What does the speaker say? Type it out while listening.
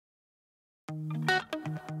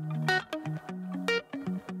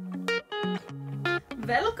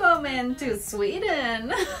Welcome to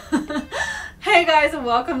Sweden! Hey guys,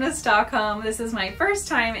 welcome to Stockholm. This is my first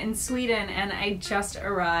time in Sweden and I just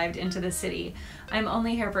arrived into the city. I'm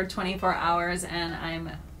only here for 24 hours and I'm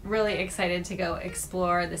really excited to go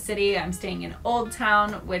explore the city. I'm staying in Old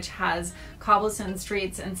Town, which has cobblestone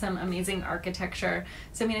streets and some amazing architecture.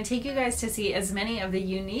 So I'm going to take you guys to see as many of the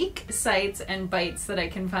unique sights and bites that I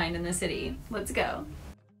can find in the city. Let's go.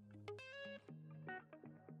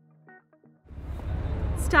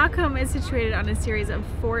 Stockholm is situated on a series of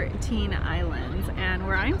 14 islands, and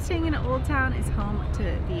where I'm staying in Old Town is home to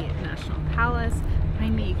the National Palace.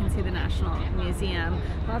 Behind me you can see the National Museum.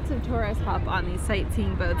 Lots of tourists hop on these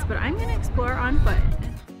sightseeing boats, but I'm going to explore on foot.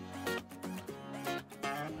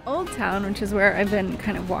 Old Town, which is where I've been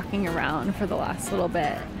kind of walking around for the last little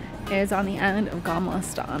bit, is on the island of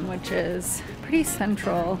cobblestone, which is pretty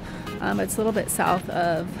central. It's a little bit south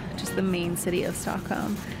of just the main city of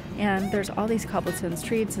Stockholm. And there's all these cobblestone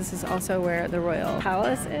streets. This is also where the Royal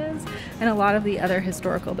Palace is and a lot of the other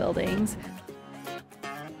historical buildings.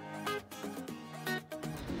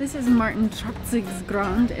 This is Martin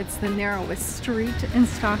Trotzigsgrund. It's the narrowest street in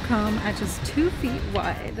Stockholm at just 2 feet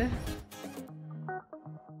wide.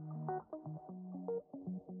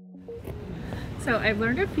 So I've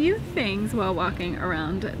learned a few things while walking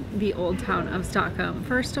around the Old Town of Stockholm.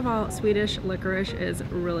 First of all, Swedish licorice is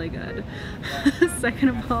really good. Second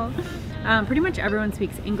of all, pretty much everyone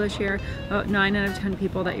speaks English here. About 9 out of 10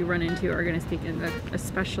 people that you run into are going to speak English,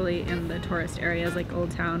 especially in the tourist areas like Old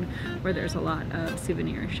Town, where there's a lot of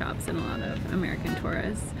souvenir shops and a lot of American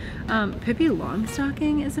tourists. Pippi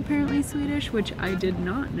Longstocking is apparently Swedish, which I did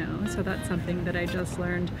not know, so that's something that I just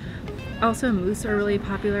learned. Also, moose are really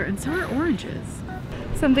popular, and so are oranges.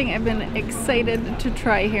 Something I've been excited to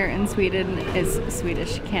try here in Sweden is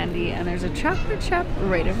Swedish candy, and there's a chocolate shop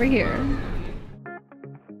right over here.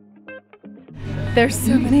 There's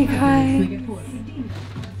so many guys.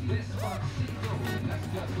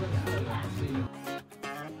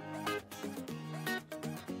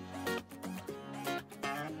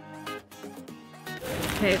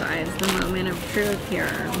 Okay guys, the moment of truth here.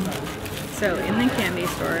 So in the candy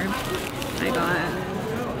store, I got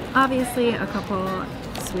obviously a couple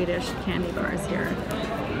Swedish candy bars here.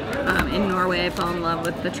 In Norway, I fell in love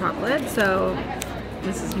with the chocolate, so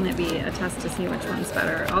this is going to be a test to see which one's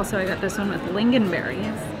better. Also, I got this one with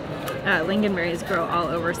lingonberries. Lingonberries grow all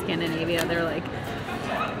over Scandinavia. They're like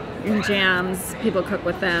in jams, people cook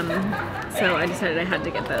with them, so I decided I had to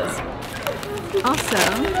get those. Also,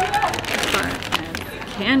 as far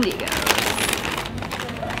as candy goes,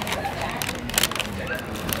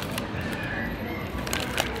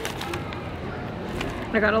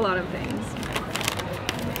 I got a lot of things.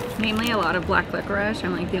 Mainly a lot of black licorice.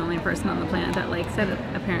 I'm like the only person on the planet that likes it,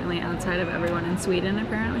 apparently, outside of everyone in Sweden,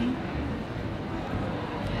 apparently.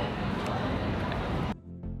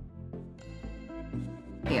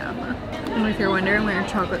 Yeah. And if you're wondering where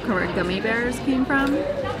chocolate covered gummy bears came from,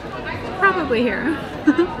 probably here.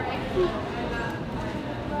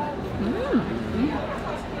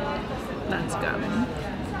 That's good.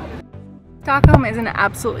 Stockholm is an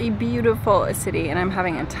absolutely beautiful city, and I'm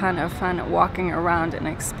having a ton of fun walking around and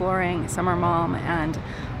exploring Summermalm and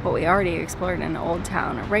what we already explored in Old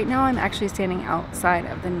Town. Right now I'm actually standing outside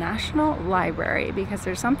of the National Library because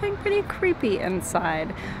there's something pretty creepy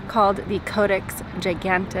inside called the Codex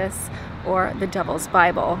Gigantus, or the Devil's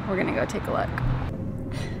Bible. We're gonna go take a look.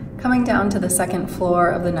 Coming down to the second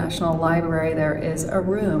floor of the National Library, there is a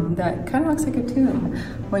room that kind of looks like a tomb.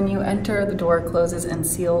 When you enter, the door closes and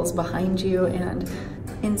seals behind you, and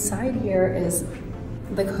inside here is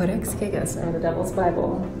the Codex Gigantus, or the Devil's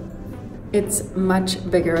Bible. It's much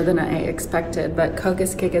bigger than I expected, but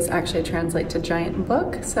Codex Gigantus actually translates to giant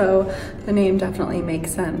book, so the name definitely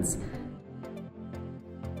makes sense.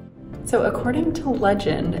 So according to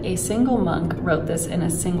legend, a single monk wrote this in a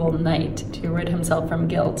single night to rid himself from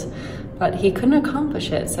guilt, but he couldn't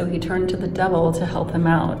accomplish it, so he turned to the devil to help him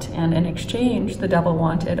out, and in exchange, the devil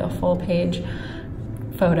wanted a full-page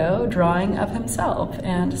photo drawing of himself,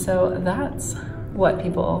 and so that's what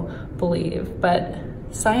people believe. But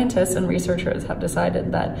scientists and researchers have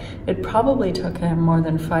decided that it probably took him more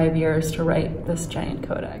than 5 years to write this giant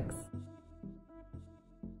codex.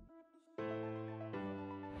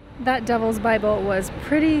 That Devil's Bible was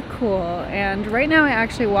pretty cool, and right now I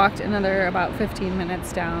actually walked another about 15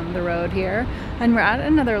 minutes down the road here, and we're at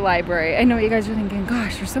another library. I know you guys are thinking,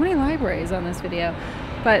 gosh, there's so many libraries on this video,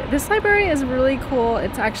 but this library is really cool.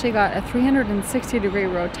 It's actually got a 360-degree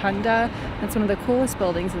rotunda. It's one of the coolest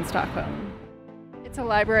buildings in Stockholm. It's a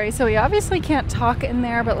library, so we obviously can't talk in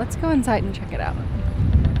there, but let's go inside and check it out.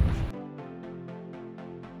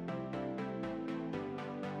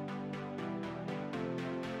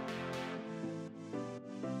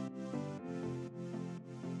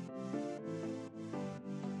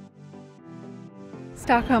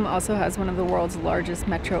 Stockholm also has one of the world's largest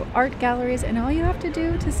metro art galleries, and all you have to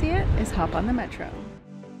do to see it is hop on the metro.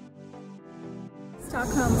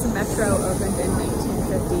 Stockholm's metro opened in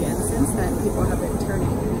 1950, and since then people have been turning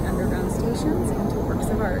the underground stations into works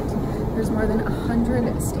of art. There's more than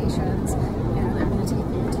 100 stations, and I'm going to take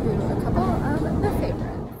you to a couple of the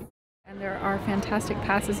favorites. And there are fantastic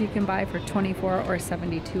passes you can buy for 24 or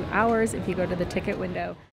 72 hours if you go to the ticket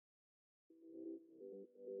window.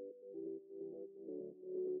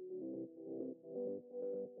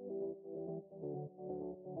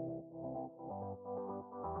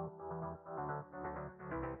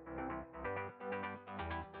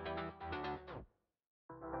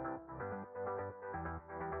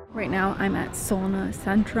 Right now I'm at Solna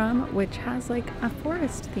Centrum, which has like a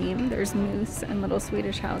forest theme. There's moose and little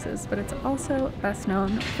Swedish houses, but it's also best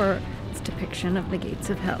known for its depiction of the gates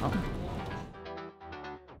of hell.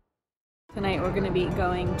 Tonight we're going to be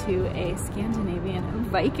going to a Scandinavian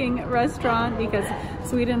Viking restaurant because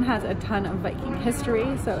Sweden has a ton of Viking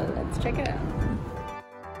history, so let's check it out.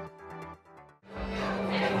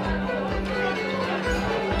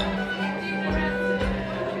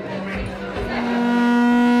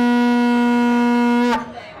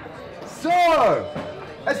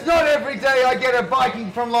 It's not every day I get a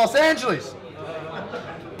Viking from Los Angeles,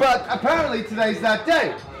 but apparently today's that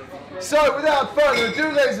day. So without further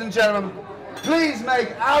ado, ladies and gentlemen, please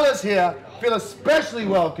make Alice here feel especially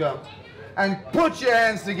welcome and put your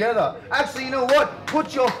hands together. Actually, you know what?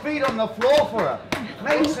 Put your feet on the floor for her.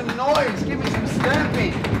 Make some noise, give me some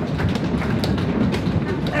stamping.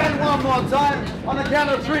 And one more time, on the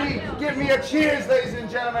count of 3, give me a cheers, ladies and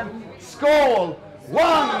gentlemen. Skål!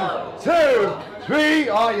 1, 2, 3.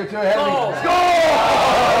 Oh, you're too heavy. Skål!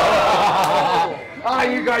 Ah,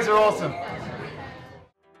 you guys are awesome.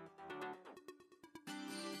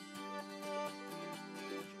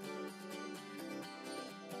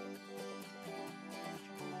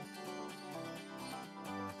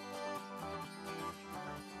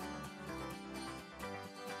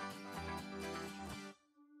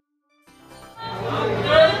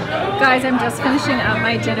 Guys, I'm just finishing up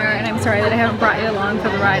my dinner, and I'm sorry that I haven't brought you along for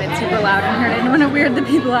the ride. It's super loud in here. I didn't want to weird the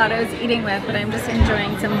people out I was eating with, but I'm just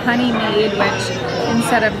enjoying some honey mead, which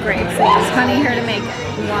instead of grapes, they use honey here to make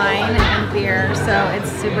wine and beer, so it's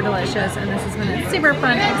super delicious, and this has been a super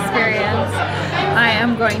fun experience. I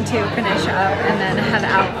am going to finish up and then head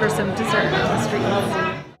out for some dessert on the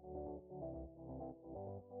streets.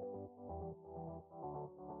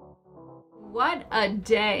 What a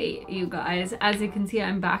day, you guys. As you can see,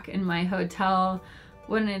 I'm back in my hotel.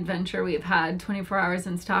 What an adventure we've had. 24 hours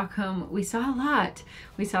in Stockholm. We saw a lot.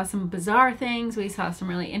 We saw some bizarre things. We saw some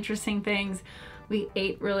really interesting things. We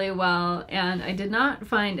ate really well, and I did not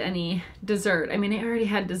find any dessert. I mean, I already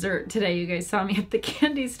had dessert today. You guys saw me at the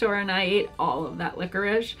candy store, and I ate all of that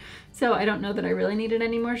licorice. So I don't know that I really needed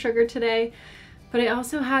any more sugar today. But I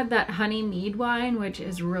also had that honey mead wine, which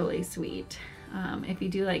is really sweet. If you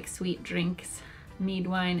do like sweet drinks, mead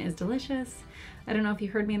wine is delicious. I don't know if you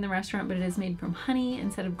heard me in the restaurant, but it is made from honey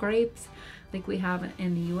instead of grapes like we have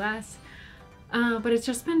in the US. But it's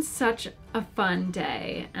just been such a fun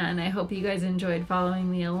day, and I hope you guys enjoyed following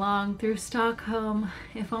me along through Stockholm.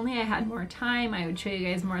 If only I had more time, I would show you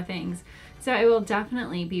guys more things. So I will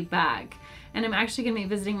definitely be back. And I'm actually going to be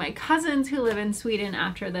visiting my cousins who live in Sweden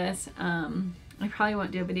after this. I probably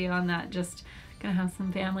won't do a video on that, just gonna have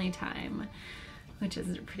some family time, which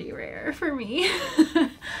is pretty rare for me.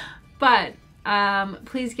 But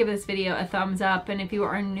please give this video a thumbs up, and if you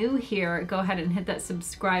are new here, go ahead and hit that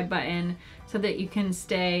subscribe button so that you can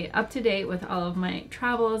stay up to date with all of my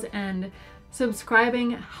travels, and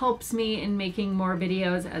subscribing helps me in making more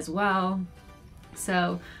videos as well.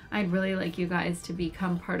 So I'd really like you guys to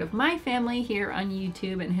become part of my family here on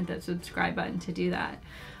YouTube and hit that subscribe button to do that.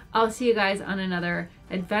 I'll see you guys on another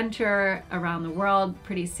adventure around the world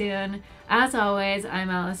pretty soon. As always, I'm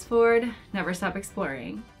Alice Ford. Never stop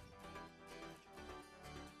exploring.